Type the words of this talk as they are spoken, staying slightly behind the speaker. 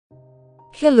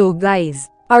Hello guys,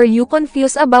 are you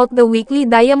confused about the weekly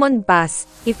Diamond Pass,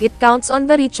 if it counts on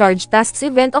the Recharge Tasks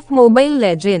event of Mobile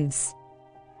Legends?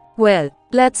 Well,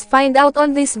 let's find out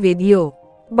on this video.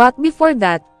 But before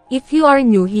that, if you are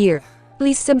new here,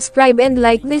 please subscribe and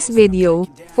like this video,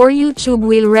 for YouTube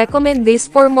will recommend this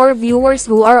for more viewers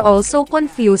who are also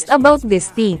confused about this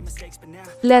thing.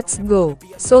 Let's go.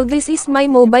 So this is my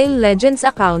Mobile Legends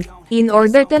account. In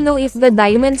order to know if the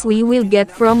diamonds we will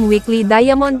get from weekly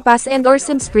Diamond Pass and or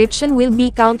subscription will be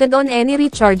counted on any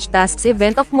Recharge Tasks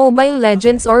event of Mobile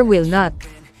Legends or will not.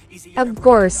 Of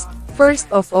course, first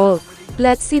of all,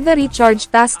 let's see the Recharge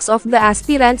Tasks of the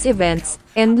Aspirants events,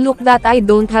 and look that I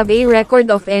don't have a record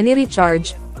of any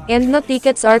recharge, and no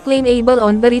tickets are claimable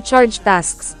on the Recharge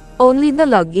Tasks, only the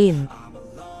login.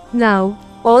 Now,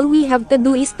 all we have to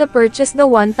do is to purchase the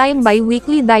one-time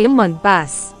bi-weekly Diamond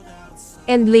Pass.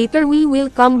 And later we will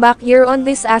come back here on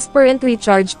this Aspirant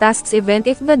Recharge Tasks event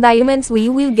if the diamonds we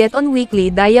will get on weekly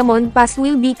Diamond Pass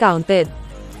will be counted.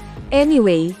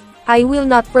 Anyway, I will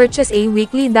not purchase a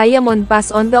weekly Diamond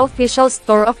Pass on the official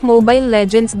store of Mobile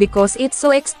Legends because it's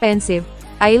so expensive.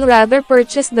 I'll rather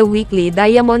purchase the weekly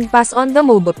Diamond Pass on the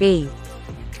MobaPay.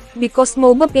 Because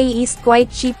MobaPay is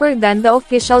quite cheaper than the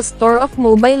official store of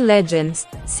Mobile Legends,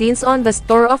 since on the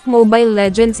store of Mobile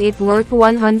Legends it worth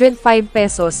 105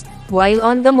 pesos, while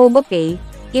on the MobaPay,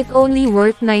 it only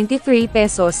worth 93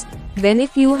 pesos, then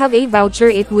if you have a voucher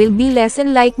it will be less,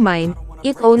 and like mine,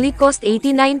 it only cost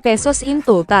 89 pesos in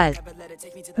total.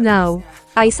 Now,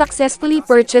 I successfully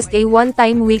purchased a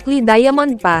one-time weekly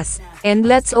Diamond Pass, and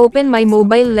let's open my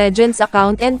Mobile Legends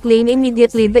account and claim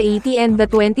immediately the 80 and the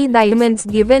 20 diamonds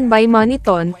given by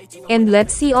Moniton, and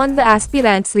let's see on the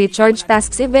Aspirants Recharge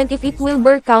Tasks event if it will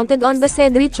be counted on the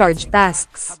said Recharge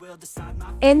Tasks.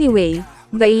 Anyway,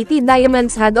 the 80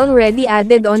 diamonds had already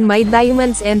added on my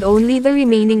diamonds and only the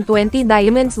remaining 20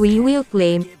 diamonds we will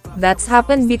claim. That's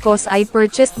happened because I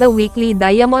purchased the weekly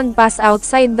Diamond Pass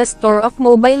outside the store of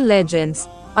Mobile Legends.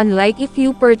 Unlike if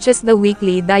you purchase the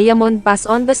weekly Diamond Pass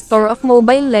on the store of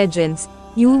Mobile Legends,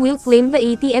 you will claim the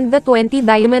 80 and the 20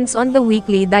 diamonds on the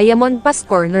weekly Diamond Pass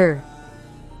corner.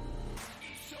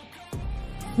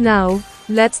 Now,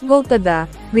 let's go to the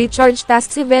Recharge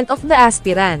Tasks event of the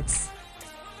Aspirants.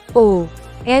 Oh,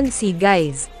 and see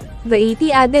guys, the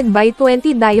 80 added by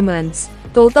 20 diamonds,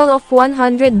 total of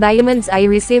 100 diamonds I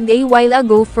received a while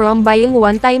ago from buying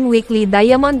one-time weekly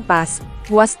Diamond Pass,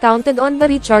 was counted on the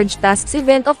Recharge Tasks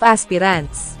event of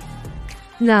Aspirants.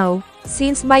 Now,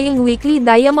 since buying weekly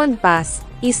Diamond Pass,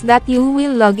 is that you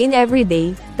will log in every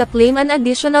day, to claim an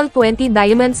additional 20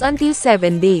 diamonds until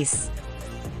 7 days.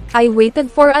 I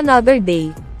waited for another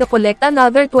day, to collect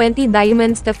another 20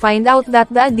 diamonds to find out that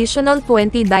the additional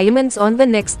 20 diamonds on the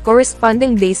next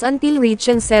corresponding days until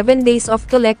reaching 7 days of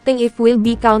collecting if will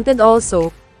be counted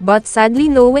also, but sadly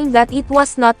knowing that it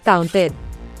was not counted.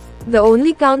 The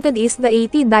only counted is the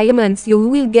 80 diamonds you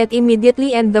will get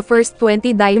immediately, and the first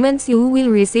 20 diamonds you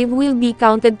will receive will be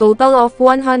counted, total of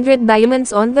 100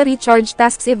 diamonds on the Recharge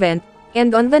Tasks event,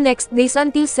 and on the next days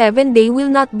until 7 day will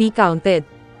not be counted.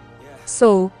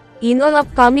 So, in all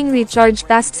upcoming Recharge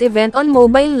Tasks event on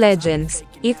Mobile Legends,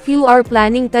 if you are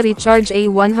planning to recharge a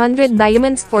 100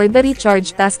 diamonds for the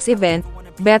Recharge Tasks event,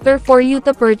 better for you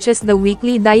to purchase the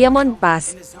weekly Diamond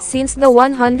Pass, since the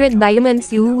 100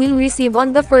 diamonds you will receive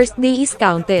on the first day is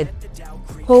counted.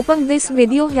 Hoping this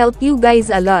video helped you guys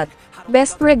a lot.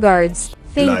 Best regards.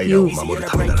 Thank you.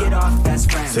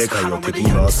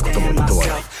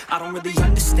 I don't really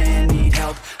understand, need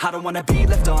help. I don't wanna be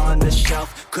left on the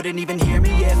shelf. Couldn't even hear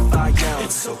me if I yelled.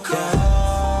 It's so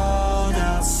cold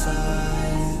outside.